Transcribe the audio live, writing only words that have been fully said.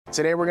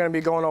Today we're going to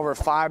be going over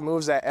 5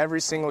 moves that every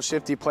single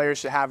Shifty player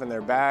should have in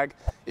their bag.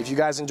 If you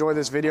guys enjoy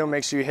this video,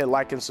 make sure you hit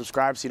like and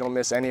subscribe so you don't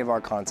miss any of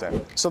our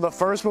content. So the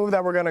first move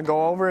that we're going to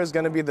go over is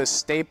going to be the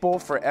staple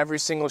for every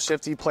single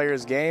Shifty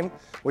player's game,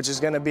 which is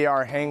going to be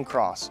our hang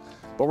cross.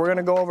 But we're going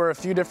to go over a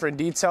few different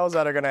details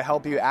that are going to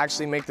help you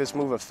actually make this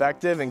move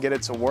effective and get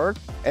it to work.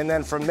 And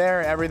then from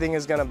there, everything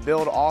is going to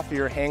build off of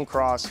your hang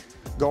cross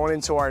going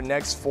into our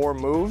next 4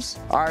 moves.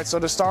 All right, so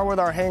to start with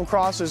our hang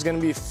cross, there's going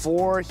to be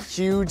 4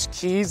 huge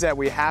keys that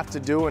we have to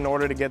do in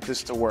order to get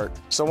this to work.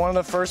 So one of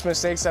the first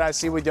mistakes that I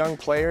see with young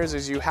players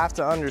is you have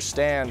to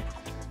understand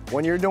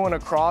when you're doing a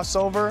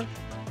crossover,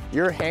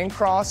 your hang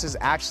cross is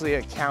actually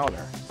a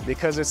counter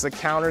because it's a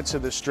counter to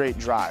the straight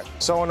drive.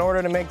 So in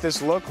order to make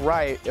this look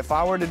right, if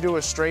I were to do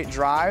a straight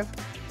drive,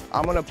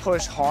 I'm gonna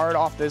push hard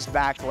off this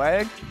back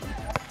leg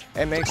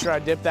and make sure I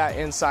dip that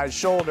inside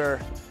shoulder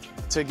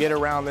to get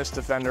around this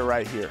defender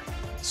right here.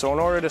 So in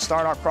order to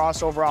start our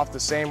crossover off the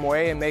same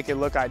way and make it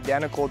look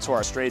identical to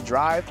our straight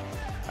drive,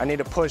 I need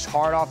to push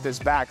hard off this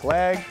back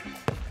leg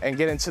and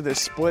get into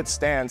this split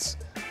stance,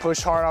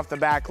 push hard off the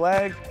back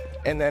leg,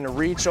 and then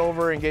reach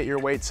over and get your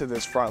weight to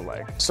this front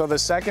leg. So the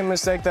second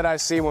mistake that I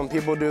see when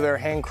people do their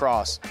hang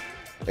cross,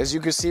 as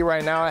you can see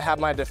right now, I have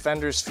my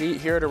defender's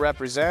feet here to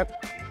represent.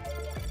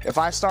 If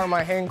I start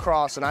my hang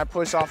cross and I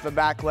push off the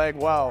back leg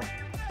well,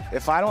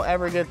 if I don't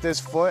ever get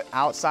this foot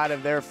outside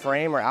of their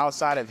frame or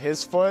outside of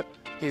his foot,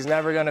 he's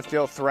never gonna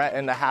feel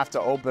threatened to have to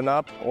open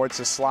up or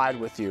to slide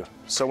with you.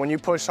 So when you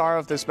push hard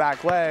off this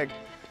back leg,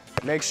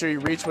 make sure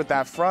you reach with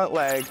that front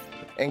leg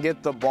and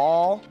get the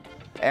ball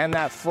and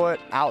that foot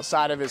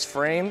outside of his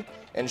frame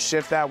and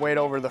shift that weight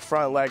over the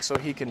front leg so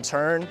he can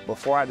turn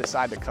before I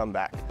decide to come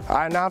back. All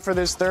right, now for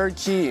this third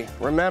key,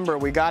 remember,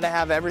 we gotta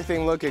have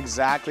everything look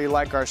exactly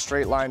like our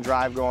straight line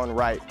drive going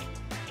right.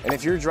 And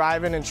if you're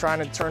driving and trying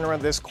to turn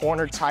around this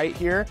corner tight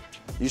here,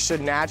 you should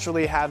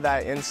naturally have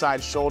that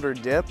inside shoulder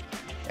dip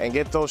and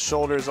get those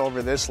shoulders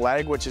over this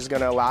leg, which is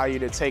gonna allow you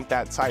to take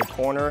that tight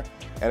corner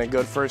and a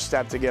good first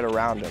step to get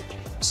around it.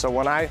 So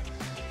when I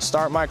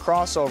start my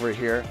crossover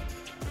here,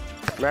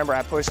 remember,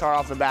 I push hard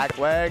off the back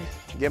leg,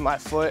 get my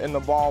foot and the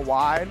ball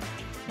wide,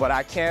 but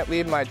I can't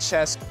leave my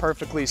chest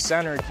perfectly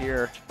centered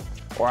here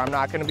or I'm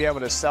not gonna be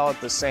able to sell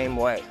it the same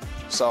way.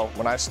 So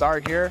when I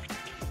start here,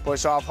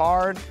 push off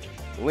hard,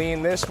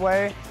 lean this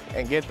way,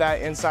 and get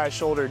that inside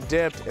shoulder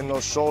dipped and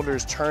those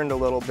shoulders turned a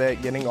little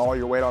bit, getting all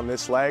your weight on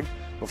this leg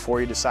before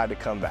you decide to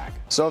come back.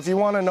 So if you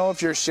wanna know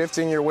if you're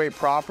shifting your weight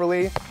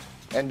properly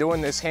and doing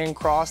this hang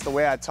cross the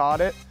way I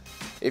taught it,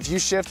 if you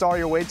shift all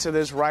your weight to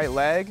this right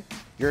leg,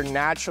 you're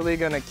naturally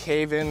gonna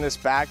cave in this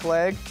back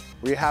leg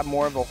where you have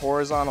more of a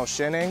horizontal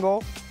shin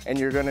angle and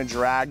you're gonna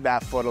drag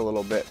that foot a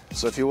little bit.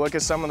 So if you look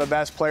at some of the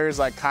best players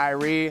like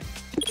Kyrie,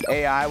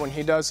 AI, when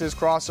he does his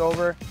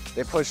crossover,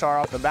 they push hard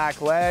off the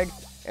back leg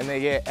and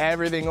they get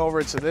everything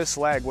over to this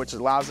leg, which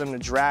allows them to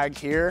drag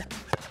here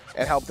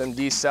and help them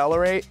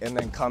decelerate and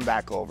then come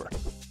back over.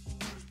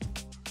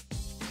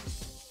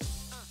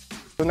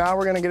 So now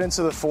we're gonna get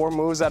into the 4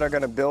 moves that are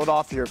gonna build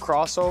off your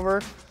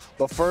crossover.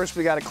 But first,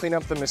 we gotta clean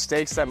up the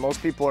mistakes that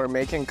most people are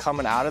making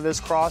coming out of this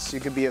cross so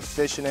you can be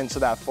efficient into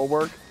that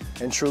footwork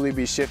and truly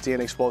be shifty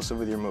and explosive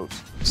with your moves.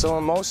 So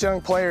when most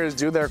young players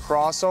do their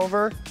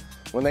crossover,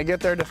 when they get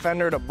their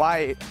defender to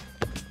bite,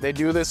 they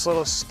do this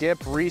little skip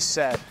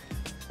reset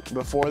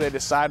before they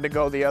decide to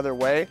go the other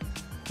way.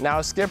 Now,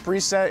 a skip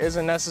reset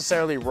isn't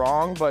necessarily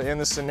wrong, but in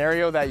the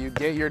scenario that you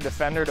get your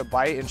defender to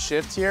bite and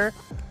shift here,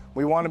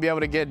 we wanna be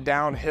able to get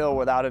downhill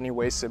without any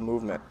wasted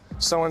movement.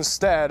 So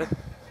instead,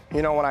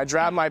 you know, when I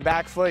grab my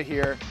back foot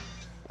here,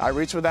 I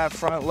reach with that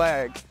front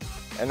leg,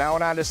 and now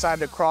when I decide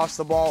to cross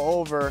the ball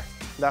over,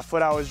 that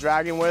foot I was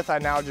dragging with, I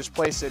now just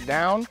place it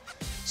down.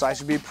 So I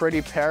should be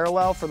pretty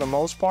parallel for the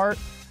most part.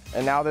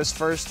 And now this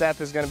first step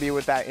is gonna be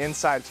with that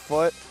inside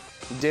foot,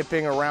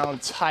 dipping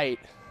around tight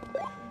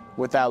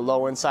with that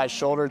low inside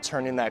shoulder,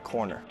 turning that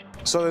corner.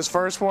 So this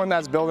first one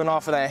that's building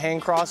off of that hang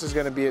cross is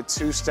gonna be a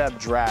 2-step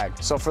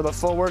drag. So for the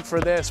footwork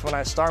for this, when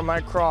I start my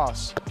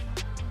cross,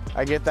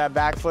 I get that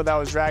back foot that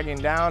was dragging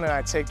down and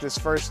I take this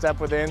first step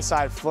with the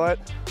inside foot.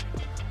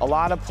 A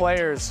lot of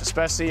players,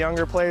 especially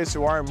younger players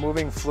who aren't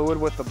moving fluid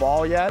with the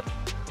ball yet,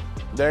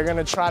 they're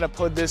gonna try to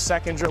put this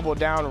second dribble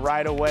down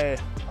right away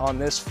on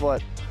this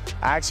foot.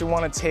 I actually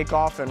wanna take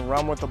off and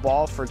run with the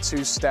ball for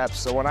 2 steps.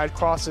 So when I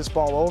cross this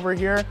ball over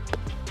here,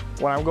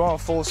 when I'm going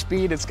full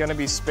speed, it's gonna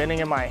be spinning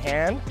in my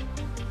hand.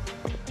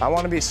 I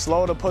wanna be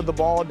slow to put the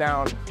ball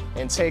down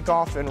and take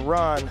off and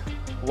run.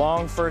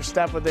 Long first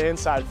step with the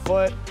inside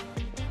foot,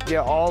 get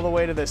all the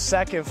way to the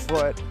second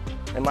foot,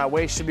 and my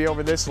weight should be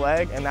over this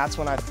leg, and that's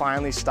when I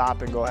finally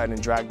stop and go ahead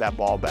and drag that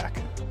ball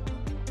back.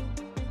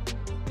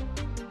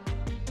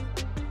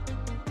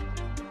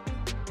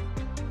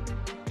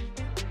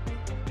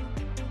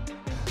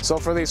 So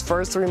for these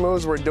first 3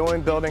 moves we're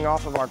doing, building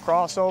off of our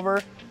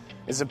crossover,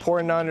 it's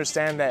important to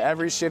understand that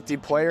every shifty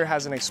player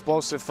has an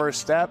explosive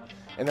first step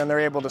and then they're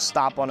able to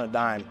stop on a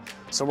dime.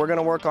 So we're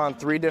gonna work on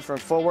 3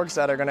 different footworks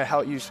that are gonna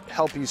help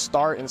you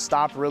start and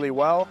stop really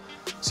well,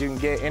 so you can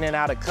get in and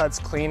out of cuts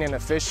clean and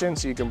efficient,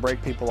 so you can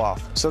break people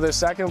off. So the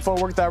second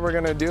footwork that we're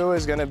gonna do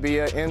is gonna be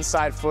an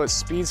inside foot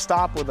speed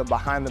stop with a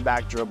behind the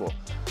back dribble.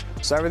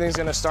 So everything's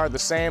gonna start the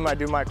same. I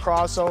do my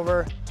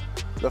crossover.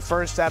 The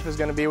first step is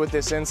gonna be with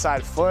this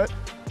inside foot,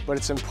 but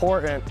it's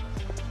important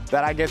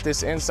that I get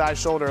this inside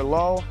shoulder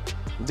low,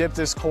 dip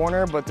this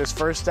corner, but this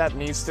first step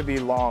needs to be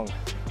long.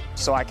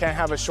 So I can't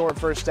have a short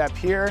first step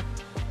here,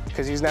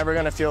 because he's never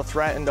gonna feel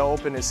threatened to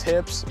open his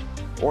hips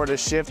or to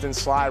shift and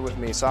slide with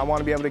me. So I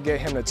wanna be able to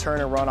get him to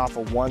turn and run off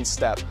of 1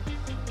 step.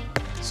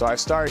 So I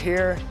start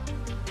here,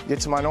 get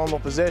to my normal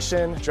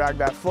position, drag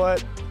that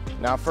foot.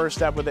 Now first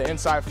step with the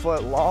inside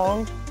foot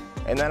long,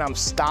 and then I'm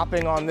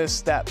stopping on this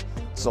step.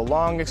 So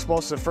long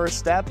explosive first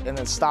step, and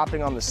then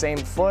stopping on the same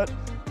foot.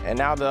 And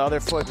now the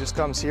other foot just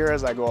comes here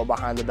as I go a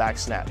behind the back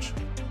snatch.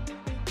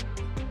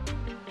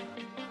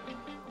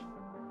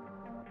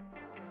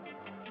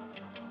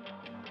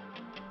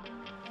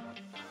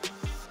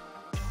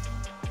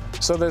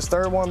 So this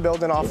third one,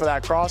 building off of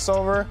that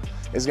crossover,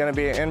 is gonna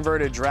be an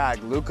inverted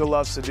drag. Luka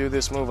loves to do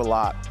this move a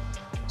lot.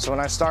 So when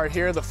I start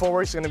here, the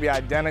footwork's gonna be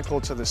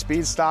identical to the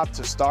speed stop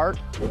to start.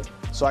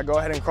 So I go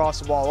ahead and cross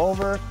the ball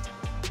over,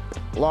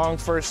 long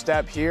first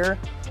step here,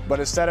 but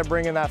instead of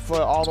bringing that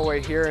foot all the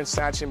way here and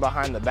snatching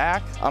behind the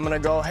back, I'm gonna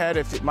go ahead,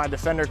 if my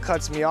defender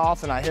cuts me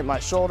off and I hit my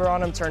shoulder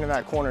on him, turning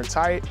that corner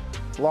tight,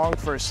 long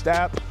first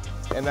step,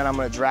 and then I'm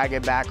gonna drag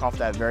it back off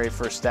that very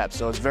first step.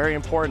 So it's very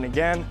important,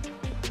 again,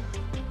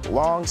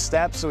 long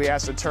step, so he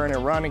has to turn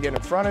and run and get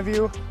in front of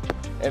you,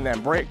 and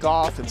then break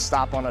off and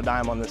stop on a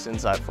dime on this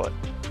inside foot.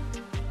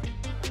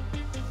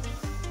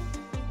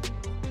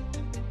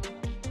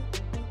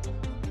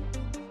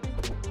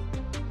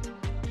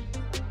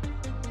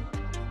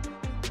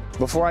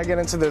 Before I get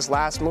into this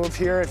last move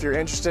here, if you're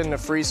interested in a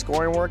free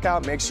scoring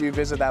workout, make sure you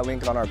visit that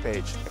link on our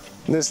page.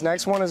 This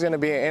next one is gonna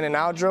be an in and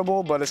out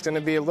dribble, but it's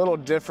gonna be a little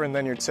different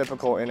than your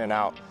typical in and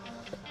out.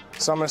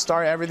 So I'm gonna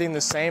start everything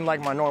the same like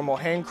my normal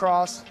hang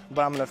cross,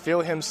 but I'm gonna feel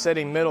him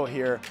sitting middle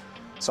here.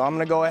 So I'm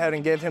gonna go ahead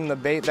and give him the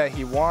bait that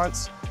he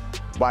wants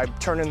by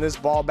turning this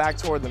ball back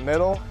toward the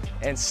middle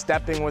and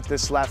stepping with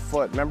this left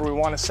foot. Remember, we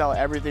wanna sell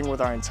everything with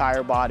our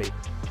entire body.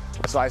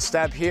 So I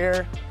step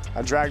here,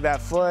 I drag that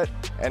foot,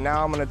 and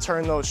now I'm gonna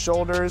turn those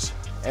shoulders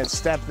and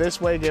step this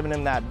way, giving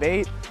him that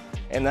bait,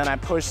 and then I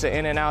push the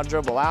in and out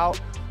dribble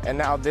out, and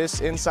now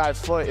this inside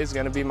foot is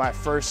gonna be my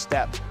first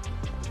step,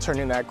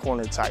 turning that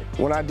corner tight.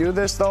 When I do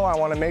this though, I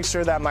wanna make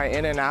sure that my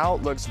in and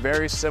out looks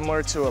very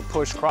similar to a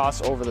push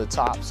cross over the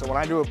top. So when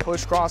I do a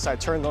push cross, I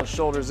turn those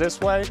shoulders this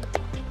way.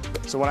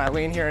 So when I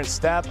lean here and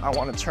step, I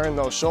wanna turn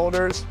those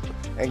shoulders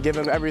and give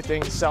him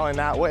everything selling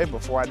that way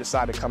before I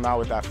decide to come out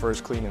with that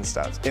first clean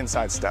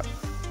inside step.